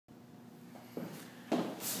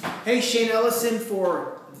Hey, Shane Ellison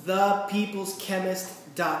for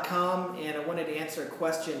thepeopleschemist.com, and I wanted to answer a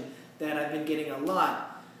question that I've been getting a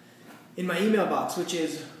lot in my email box, which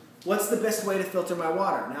is, what's the best way to filter my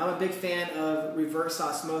water? Now, I'm a big fan of reverse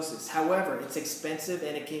osmosis. However, it's expensive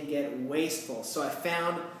and it can get wasteful. So I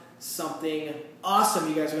found something awesome.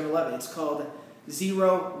 You guys are going to love it. It's called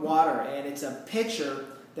Zero Water, and it's a pitcher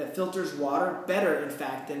that filters water better, in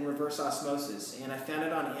fact, than reverse osmosis. And I found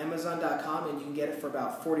it on Amazon.com, and you can get it for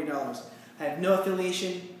about $40. I have no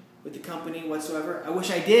affiliation with the company whatsoever. I wish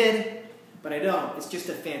I did, but I don't. It's just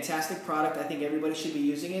a fantastic product. I think everybody should be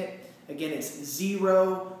using it. Again, it's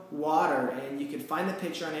Zero Water, and you can find the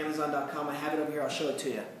picture on Amazon.com. I have it over here. I'll show it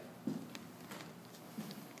to you.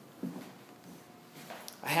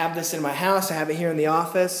 I have this in my house. I have it here in the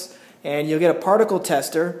office. And you'll get a particle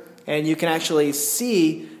tester, and you can actually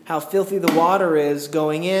see how filthy the water is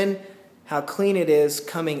going in, how clean it is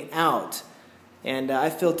coming out. And I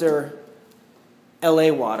filter LA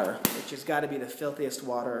water, which has got to be the filthiest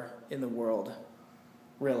water in the world,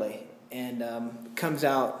 really. And comes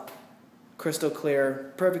out crystal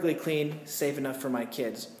clear, perfectly clean, safe enough for my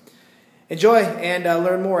kids. Enjoy, and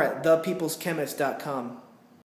learn more at thepeopleschemist.com.